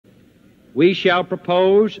We shall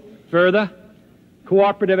propose further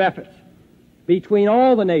cooperative efforts between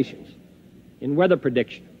all the nations in weather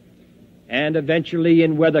prediction and eventually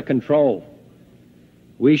in weather control.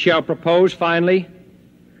 We shall propose, finally,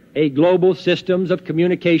 a global systems of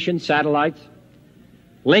communication satellites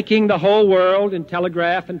linking the whole world in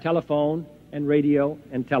telegraph and telephone and radio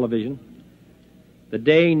and television. The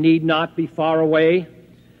day need not be far away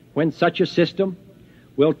when such a system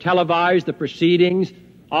will televise the proceedings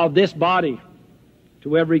of this body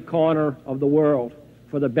to every corner of the world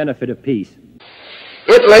for the benefit of peace.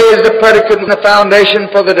 It lays the predicate and the foundation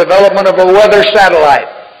for the development of a weather satellite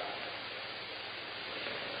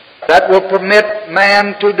that will permit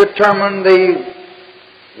man to determine the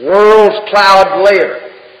world's cloud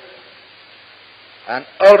layer and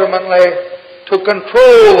ultimately to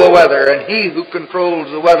control the weather, and he who controls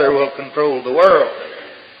the weather will control the world.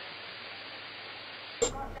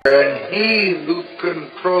 And he who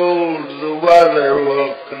controls the weather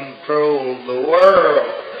will control the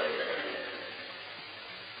world.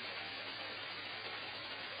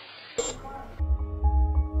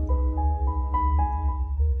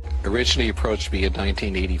 Originally approached me in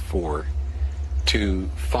 1984 to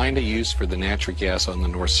find a use for the natural gas on the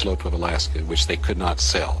North Slope of Alaska, which they could not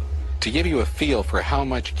sell. To give you a feel for how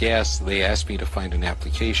much gas they asked me to find an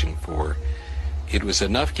application for, it was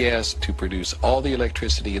enough gas to produce all the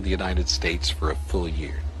electricity in the United States for a full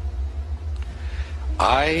year.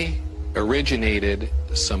 I originated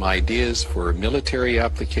some ideas for military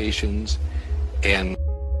applications and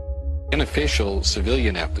unofficial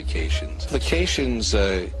civilian applications. Applications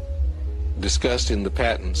discussed in the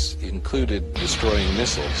patents included destroying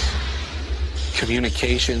missiles.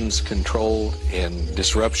 Communications control and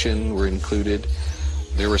disruption were included.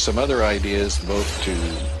 There were some other ideas both to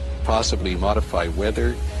possibly modify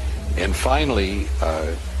weather and finally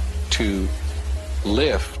to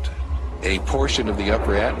lift a portion of the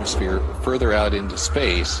upper atmosphere further out into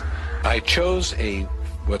space. I chose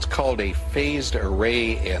what's called a phased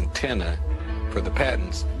array antenna for the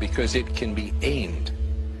patents because it can be aimed.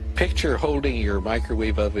 Picture holding your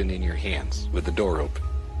microwave oven in your hands with the door open.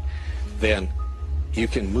 Then you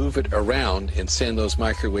can move it around and send those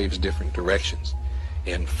microwaves different directions.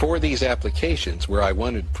 And for these applications where I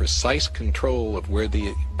wanted precise control of where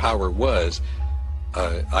the power was,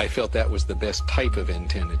 I felt that was the best type of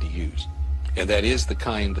antenna to use. And that is the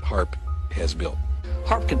kind that HAARP has built.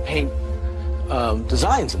 HAARP can paint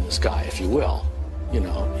designs in the sky, if you will. You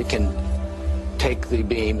know, it can take the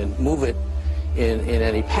beam and move it in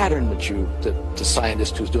any pattern that the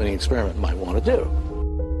scientist who's doing an experiment might want to do.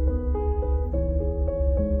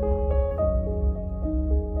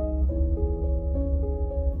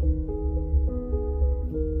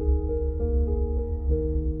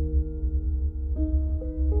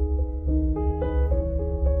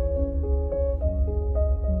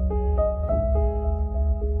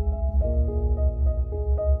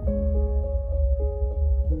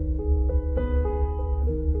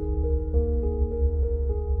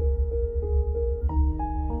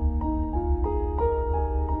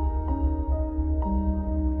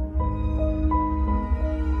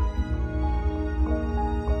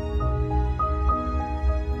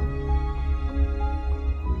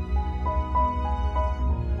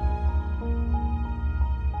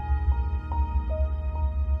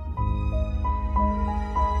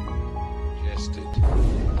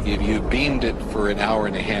 If you beamed it for an hour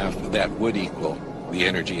and a half, that would equal the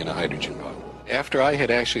energy in a hydrogen bomb. After I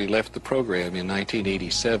had actually left the program in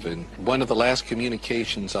 1987, one of the last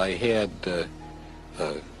communications I had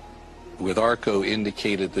with ARCO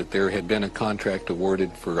indicated that there had been a contract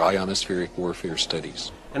awarded for ionospheric warfare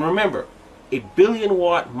studies. And remember, a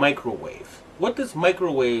billion-watt microwave. What does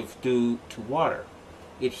microwave do to water?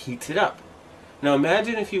 It heats it up. Now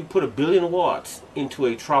imagine if you put 1 billion watts into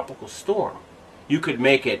a tropical storm. You could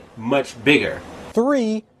make it much bigger.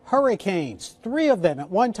 3 hurricanes, 3 of them at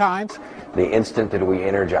one time. The instant that we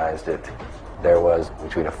energized it, there was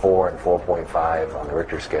between a 4 and 4.5 on the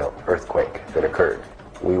Richter scale earthquake that occurred.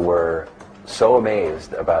 We were so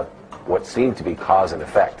amazed about what seemed to be cause and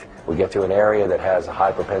effect. We get to an area that has a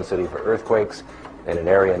high propensity for earthquakes, in an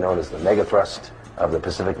area known as the megathrust of the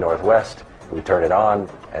Pacific Northwest. We turn it on,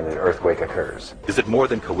 and an earthquake occurs. Is it more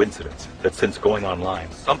than coincidence that since going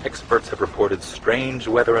online, some experts have reported strange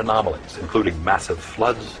weather anomalies, including massive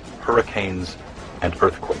floods, hurricanes, and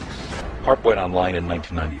earthquakes? HAARP went online in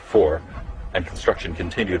 1994, and construction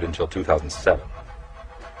continued until 2007.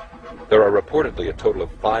 There are reportedly a total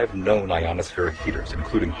of 5 known ionospheric heaters,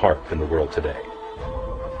 including HAARP, in the world today.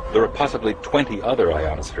 There are possibly 20 other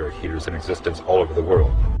ionospheric heaters in existence all over the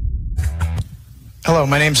world. Hello,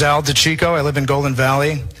 my name's Al DeChico. I live in Golden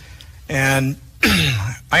Valley, And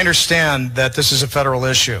I understand that this is a federal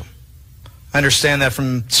issue. I understand that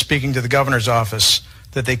from speaking to the governor's office,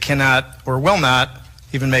 that they cannot or will not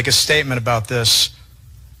even make a statement about this.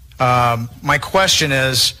 My question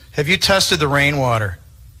is, have you tested the rainwater?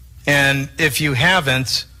 And if you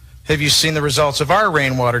haven't, have you seen the results of our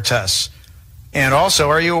rainwater tests? And also,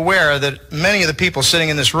 are you aware that many of the people sitting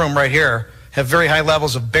in this room right here have very high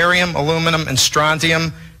levels of barium, aluminum, and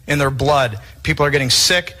strontium in their blood? People are getting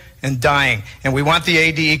sick and dying. And we want the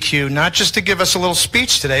ADEQ not just to give us a little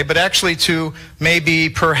speech today, but actually to maybe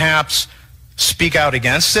perhaps speak out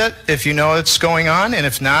against it if you know it's going on. And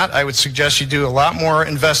if not, I would suggest you do a lot more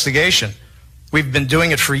investigation. We've been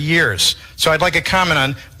doing it for years. So I'd like a comment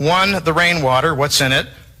on, one, the rainwater, what's in it,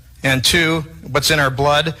 and two, what's in our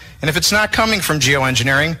blood. And if it's not coming from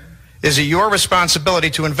geoengineering, is it your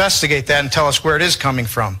responsibility to investigate that and tell us where it is coming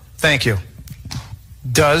from? Thank you.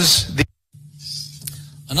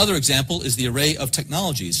 Another example is the array of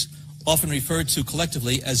technologies, often referred to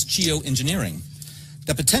collectively as geoengineering,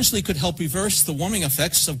 that potentially could help reverse the warming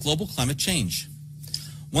effects of global climate change.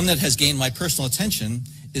 One that has gained my personal attention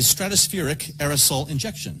is stratospheric aerosol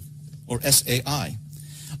injection, or SAI,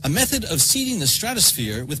 a method of seeding the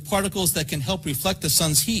stratosphere with particles that can help reflect the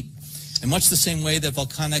sun's heat in much the same way that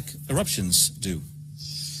volcanic eruptions do.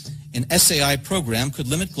 An SAI program could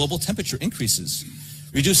limit global temperature increases,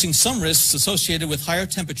 reducing some risks associated with higher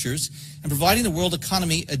temperatures and providing the world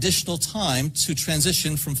economy additional time to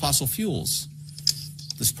transition from fossil fuels.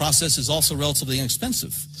 This process is also relatively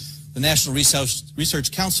inexpensive. The National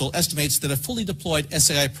Research Council estimates that a fully deployed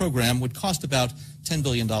SAI program would cost about $10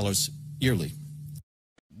 billion yearly.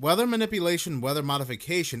 Weather manipulation, weather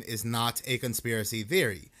modification is not a conspiracy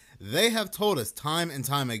theory. They have told us time and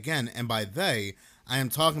time again, and by they, I am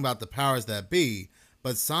talking about the powers that be,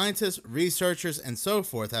 but scientists, researchers, and so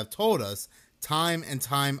forth have told us time and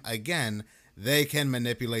time again they can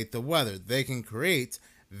manipulate the weather. They can create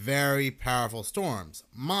very powerful storms,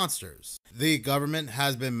 monsters. The government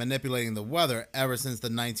has been manipulating the weather ever since the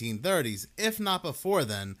 1930s, if not before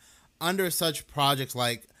then, under such projects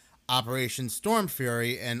like Operation Storm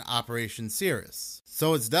Fury and Operation Cirrus.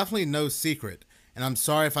 So it's definitely no secret, and I'm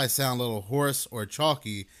sorry if I sound a little hoarse or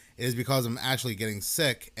chalky. It is because I'm actually getting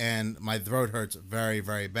sick and my throat hurts very,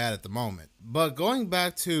 very bad at the moment. But going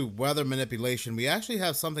back to weather manipulation, we actually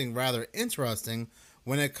have something rather interesting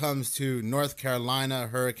when it comes to North Carolina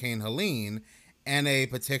Hurricane Helene and a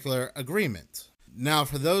particular agreement. Now,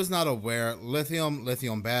 for those not aware,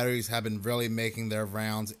 lithium batteries have been really making their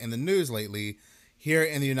rounds in the news lately. Here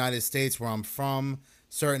in the United States, where I'm from,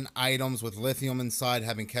 certain items with lithium inside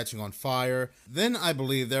have been catching on fire. Then I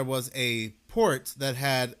believe there was a port that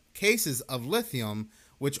had cases of lithium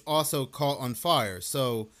which also caught on fire.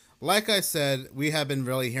 So like I said, we have been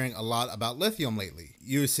really hearing a lot about lithium lately.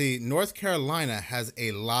 You see, North Carolina has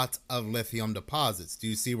a lot of lithium deposits. Do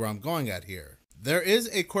you see where I'm going at here? There is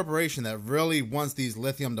a corporation that really wants these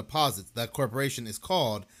lithium deposits. That corporation is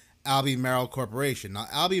called Albemarle Corporation. Now,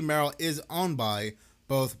 Albemarle is owned by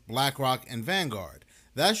both BlackRock and Vanguard.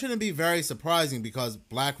 That shouldn't be very surprising because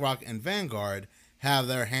BlackRock and Vanguard have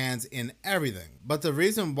their hands in everything. But the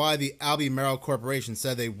reason why the Albemarle Corporation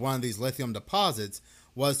said they wanted these lithium deposits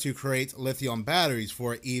was to create lithium batteries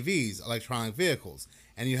for EVs, electronic vehicles.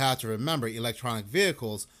 And you have to remember, electronic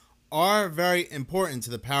vehicles are very important to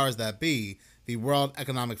the powers that be, the World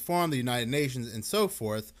Economic Forum, the United Nations, and so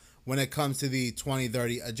forth, when it comes to the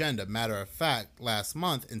 2030 agenda. Matter of fact, last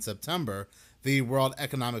month in September, the World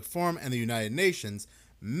Economic Forum and the United Nations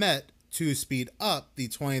met to speed up the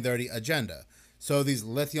 2030 agenda. So these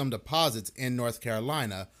lithium deposits in North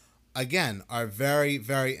Carolina, again, are very,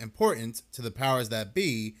 very important to the powers that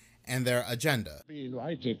be and their agenda. Be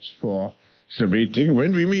invited for the meeting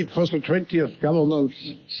when we meet for the 20th Governance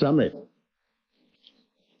Summit.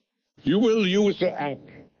 You will use the app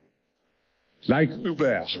like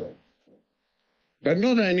Uber, but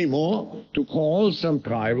not anymore to call some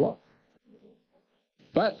driver,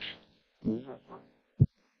 but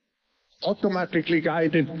automatically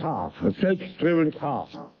guided car, a self-driven car,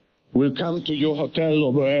 will come to your hotel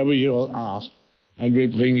or wherever you are and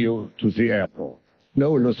will bring you to the airport.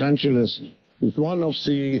 No, Los Angeles is one of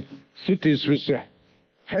the cities with the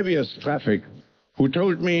heaviest traffic, who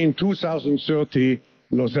told me in 2030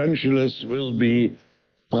 Los Angeles will be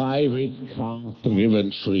private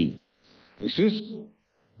car-driven free. This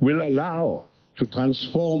will allow to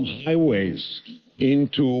transform highways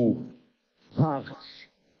into parks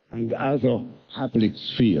and other public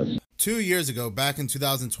spheres. 2 years ago, back in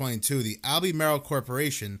 2022, the Albemarle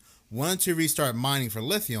Corporation wanted to restart mining for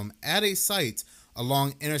lithium at a site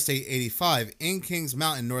along Interstate 85 in Kings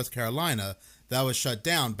Mountain, North Carolina, that was shut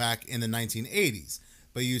down back in the 1980s.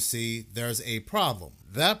 But you see, there's a problem.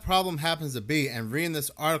 That problem happens to be, and reading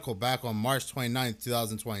this article back on March 29,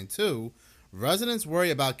 2022, residents worry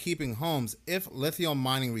about keeping homes if lithium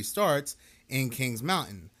mining restarts in Kings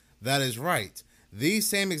Mountain. That is right. The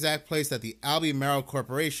same exact place that the Albemarle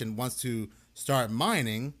Corporation wants to start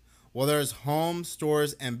mining, well, there's homes,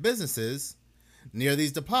 stores, and businesses near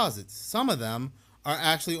these deposits. Some of them are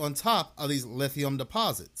actually on top of these lithium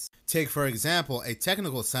deposits. Take, for example, a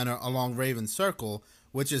technical center along Raven Circle,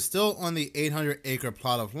 which is still on the 800-acre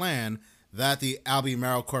plot of land that the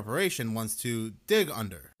Albemarle Corporation wants to dig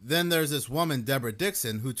under. Then there's this woman, Deborah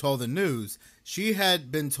Dixon, who told the news she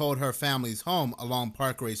had been told her family's home along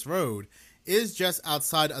Park Race Road is just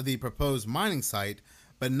outside of the proposed mining site,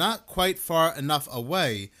 but not quite far enough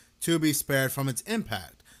away to be spared from its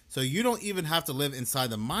impact. So you don't even have to live inside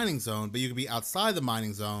the mining zone, but you can be outside the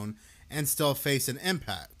mining zone and still face an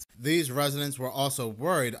impact. These residents were also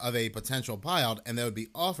worried of a potential buyout, and they would be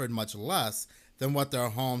offered much less than what their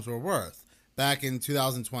homes were worth. Back in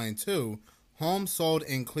 2022, homes sold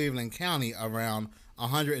in Cleveland County around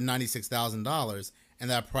 $196,000, and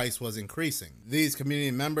that price was increasing. These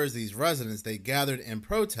community members, these residents, they gathered in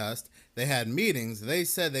protest, they had meetings, they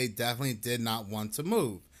said they definitely did not want to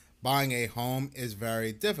move. Buying a home is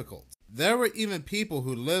very difficult. There were even people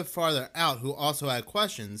who lived farther out who also had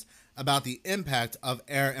questions about the impact of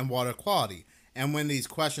air and water quality, and when these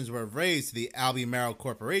questions were raised to the Albemarle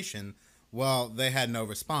Corporation, well, they had no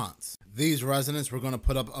response. These residents were going to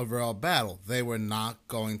put up a real battle. They were not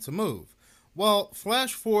going to move. Well,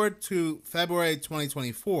 flash forward to February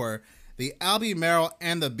 2024, the Albemarle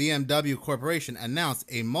and the BMW Corporation announced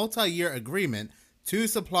a multi-year agreement to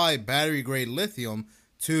supply battery-grade lithium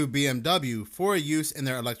to BMW for use in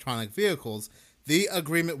their electronic vehicles. The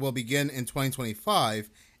agreement will begin in 2025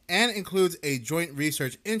 and includes a joint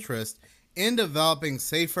research interest in developing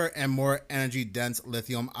safer and more energy-dense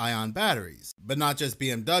lithium-ion batteries. But not just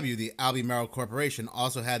BMW, the Albemarle Corporation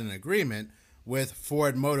also had an agreement with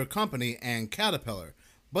Ford Motor Company and Caterpillar.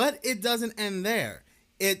 But it doesn't end there.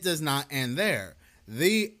 It does not end there.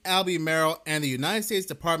 The Albemarle and the United States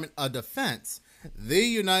Department of Defense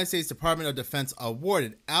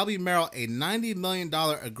awarded Albemarle a $90 million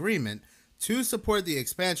agreement to support the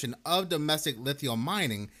expansion of domestic lithium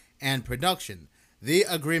mining and production. The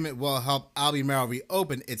agreement will help Albemarle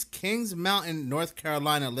reopen its Kings Mountain, North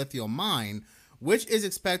Carolina lithium mine, which is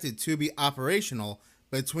expected to be operational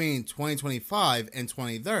between 2025 and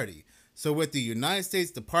 2030. So with the United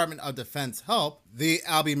States Department of Defense help, the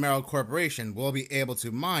Albemarle Corporation will be able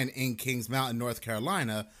to mine in Kings Mountain, North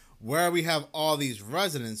Carolina, where we have all these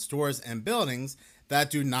residents, stores, and buildings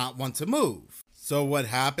that do not want to move. So what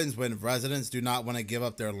happens when residents do not want to give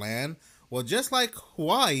up their land? Well, just like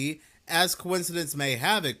Hawaii, as coincidence may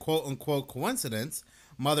have it, quote-unquote coincidence,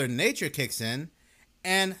 Mother Nature kicks in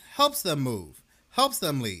and helps them move, helps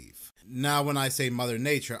them leave. Now, when I say Mother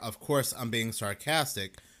Nature, of course I'm being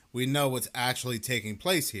sarcastic. We know what's actually taking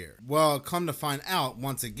place here. Well, come to find out,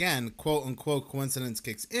 once again, quote-unquote coincidence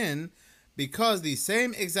kicks in, because the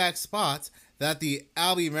same exact spots that the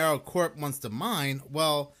Albemarle Corp wants to mine,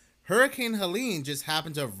 well, Hurricane Helene just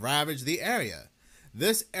happened to ravage the area.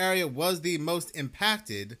 This area was the most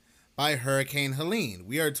impacted by Hurricane Helene.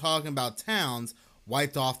 We are talking about towns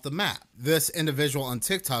wiped off the map. This individual on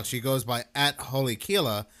TikTok, she goes by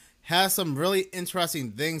 @HolyKila, has some really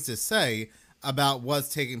interesting things to say about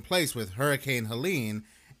what's taking place with Hurricane Helene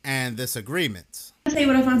and this agreement. I'll tell you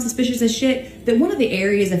what I find suspicious as shit, that one of the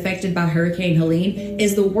areas affected by Hurricane Helene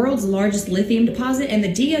is the world's largest lithium deposit, and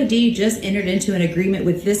the DOD just entered into an agreement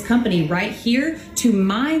with this company right here to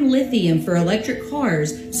mine lithium for electric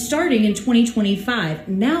cars starting in 2025.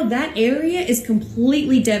 Now that area is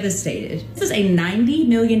completely devastated. This is a $90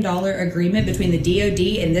 million agreement between the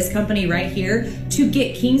DOD and this company right here to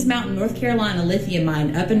get Kings Mountain, North Carolina lithium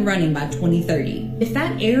mine up and running by 2030. If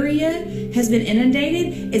that area has been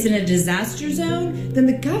inundated, is in a disaster zone, then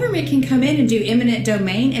the government can come in and do eminent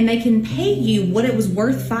domain, and they can pay you what it was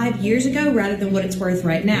worth 5 years ago rather than what it's worth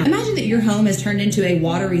right now. Imagine that your home has turned into a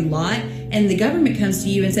watery lot and the government comes to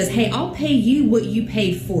you and says, hey, I'll pay you what you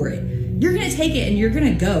paid for it. You're going to take it and you're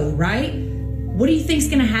going to go, right? What do you think is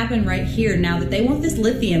going to happen right here now that they want this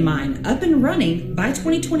lithium mine up and running by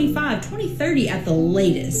 2025, 2030 at the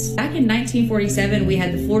latest? Back in 1947, we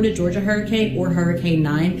had the Florida-Georgia hurricane, or Hurricane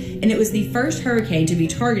 9, and it was the first hurricane to be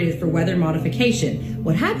targeted for weather modification.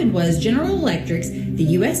 What happened was General Electric's, the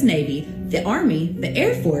U.S. Navy, the Army, the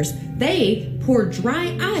Air Force, they poured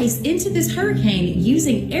dry ice into this hurricane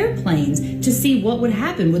using airplanes to see what would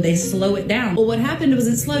happen. Would they slow it down? Well, what happened was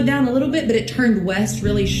it slowed down a little bit, but it turned west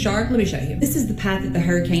really sharp. Let me show you. This is the path that the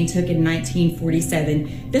hurricane took in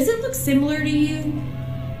 1947. Does it look similar to you?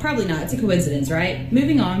 Probably not. It's a coincidence, right?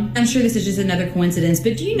 Moving on. I'm sure this is just another coincidence,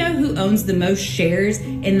 but do you know who owns the most shares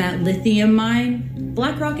in that lithium mine?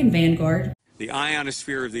 BlackRock and Vanguard. The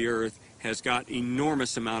ionosphere of the Earth has got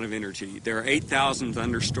enormous amount of energy. There are 8,000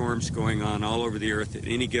 thunderstorms going on all over the Earth at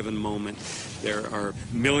any given moment. There are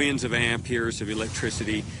millions of amperes of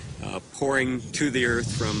electricity pouring to the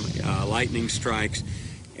Earth from lightning strikes,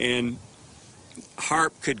 and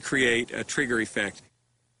HAARP could create a trigger effect.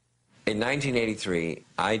 In 1983,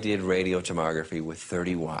 I did radio tomography with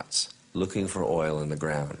 30 watts, looking for oil in the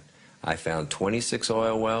ground. I found 26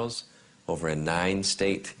 oil wells over a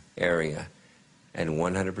 9-state area, and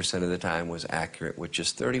 100% of the time was accurate with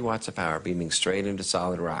just 30 watts of power beaming straight into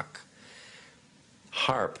solid rock.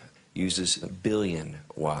 HAARP uses 1 billion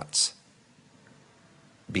watts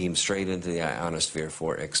beamed straight into the ionosphere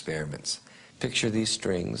for experiments. Picture these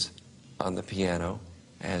strings on the piano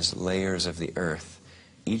as layers of the Earth.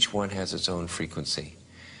 Each one has its own frequency.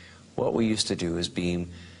 What we used to do is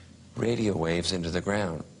beam radio waves into the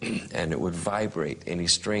ground, and it would vibrate any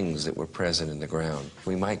strings that were present in the ground.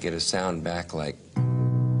 We might get a sound back like,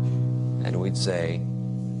 and we'd say,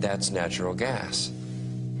 that's natural gas.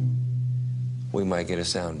 We might get a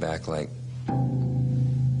sound back like,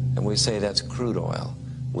 and we'd say, that's crude oil.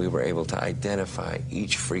 We were able to identify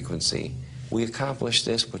each frequency. We accomplished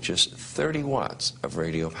this with just 30 watts of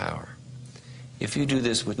radio power. If you do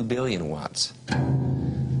this with 2 billion watts,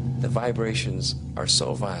 the vibrations are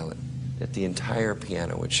so violent that the entire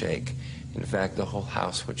piano would shake. In fact, the whole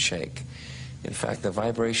house would shake. In fact, the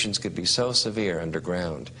vibrations could be so severe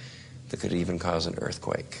underground that could even cause an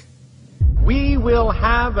earthquake. We will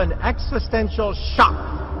have an existential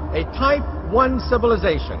shock. A type 1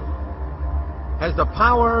 civilization has the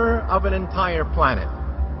power of an entire planet.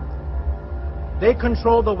 They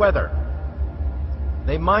control the weather.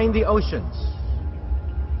 They mine the oceans.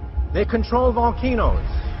 They control volcanoes.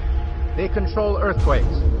 They control earthquakes.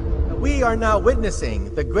 We are now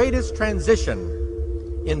witnessing the greatest transition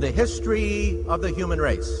in the history of the human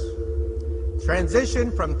race. Transition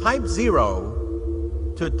from type 0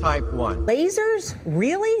 to type 1. Lasers?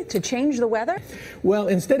 Really? To change the weather? Well,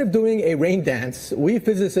 instead of doing a rain dance, we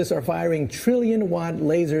physicists are firing trillion-watt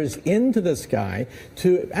lasers into the sky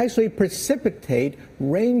to actually precipitate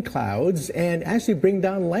rain clouds and actually bring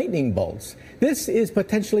down lightning bolts. This is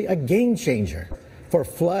potentially a game changer for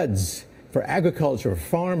floods, for agriculture,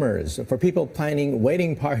 farmers, for people planning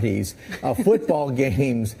wedding parties, football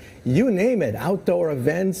games, you name it, outdoor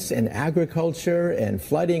events and agriculture and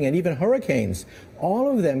flooding and even hurricanes. All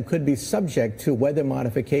of them could be subject to weather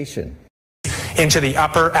modification. Into the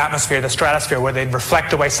upper atmosphere, the stratosphere, where they'd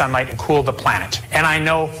reflect away sunlight and cool the planet. And I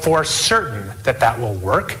know for certain that that will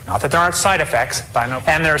work. Not that there aren't side effects, but I know.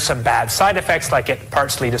 And there are some bad side effects, like it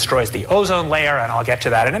partially destroys the ozone layer, and I'll get to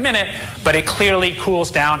that in a minute, but it clearly cools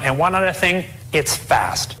down. And one other thing, it's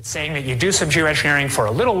fast. It's saying that you do some geoengineering for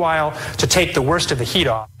a little while to take the worst of the heat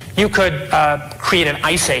off. You could create an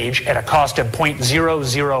ice age at a cost of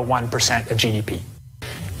 0.001% of GDP.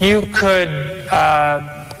 You could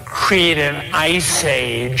create an ice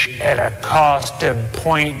age at a cost of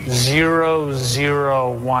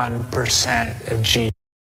 0.001% of GDP.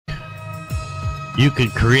 You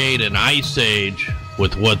could create an ice age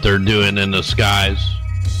with what they're doing in the skies.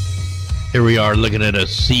 Here we are looking at a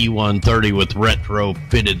C-130 with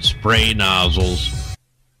retrofitted spray nozzles.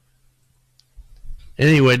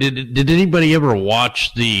 Anyway, did anybody ever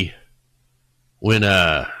watch when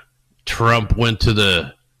Trump went to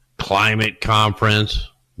the climate conference?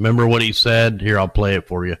 Remember what he said? Here, I'll play it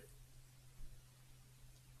for you.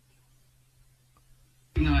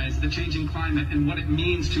 Recognize the changing climate and what it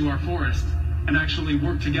means to our forest, and actually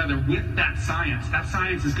work together with that science. That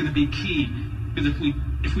science is going to be key, because if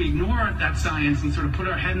we ignore that science and sort of put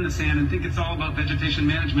our head in the sand and think it's all about vegetation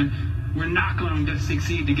management, we're not going to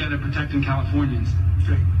succeed together protecting Californians.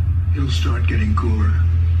 It'll start getting cooler.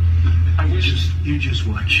 You just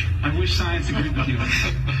watch. I wish science agreed with you.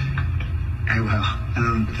 Well, I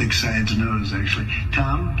don't think science knows, actually.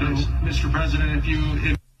 Tom? Mr. President,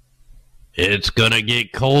 It's gonna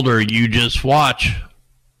get colder. You just watch.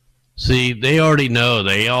 See, they already know.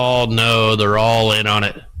 They all know. They're all in on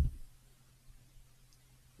it.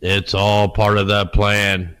 It's all part of that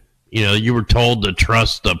plan. You know, you were told to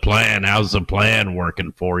trust the plan. How's the plan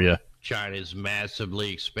working for you? China is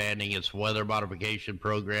massively expanding its weather modification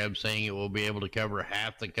program, saying it will be able to cover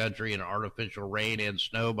half the country in artificial rain and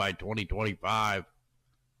snow by 2025.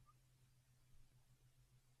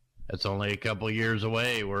 That's only a couple years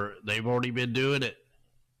away, where they've already been doing it.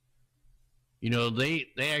 You know, they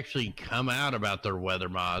actually come out about their weather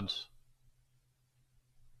mods.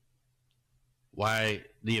 Why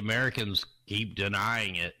the Americans keep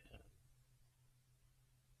denying it.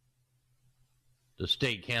 The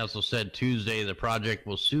state council said Tuesday the project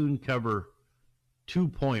will soon cover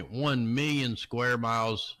 2.1 million square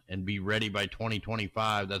miles and be ready by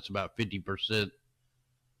 2025. That's about 50%,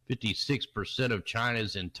 56% of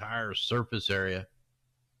China's entire surface area.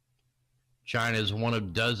 China is one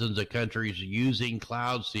of dozens of countries using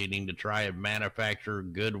cloud seeding to try and manufacture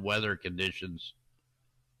good weather conditions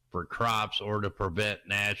for crops or to prevent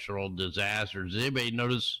natural disasters. Does anybody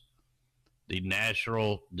notice the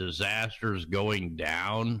natural disasters going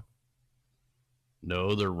down?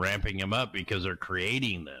 No, they're ramping them up because they're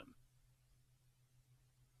creating them.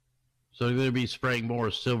 So they're going to be spraying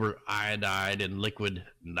more silver iodide and liquid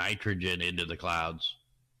nitrogen into the clouds,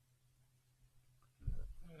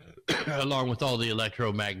 along with all the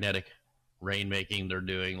electromagnetic rainmaking they're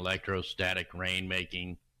doing, electrostatic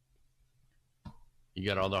rainmaking. You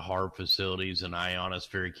got all the HAARP facilities and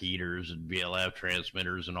ionospheric heaters and VLF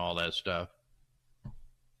transmitters and all that stuff.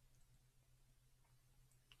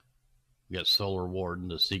 You got Solar Warden,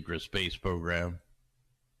 the secret space program.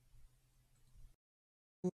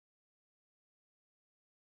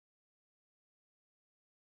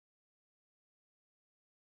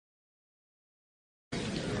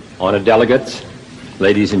 Honored delegates,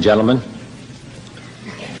 ladies and gentlemen,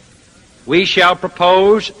 we shall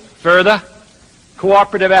propose further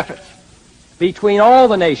cooperative efforts between all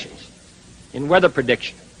the nations in weather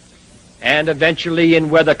prediction and eventually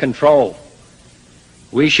in weather control.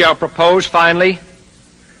 We shall propose, finally,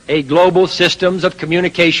 a global systems of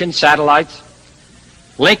communication satellites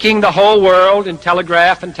linking the whole world in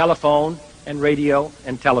telegraph and telephone and radio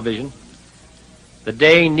and television. The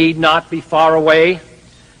day need not be far away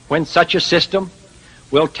when such a system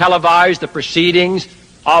will televise the proceedings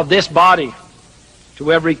of this body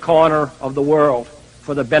to every corner of the world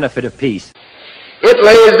for the benefit of peace. It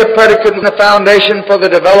lays the predicate and the foundation for the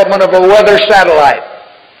development of a weather satellite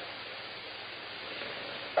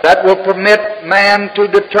that will permit man to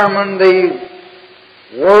determine the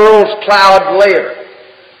world's cloud layer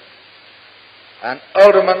and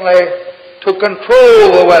ultimately to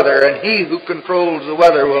control the weather, and he who controls the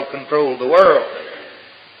weather will control the world.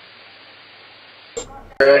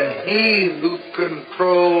 And he who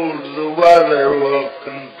controls the weather will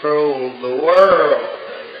control the world.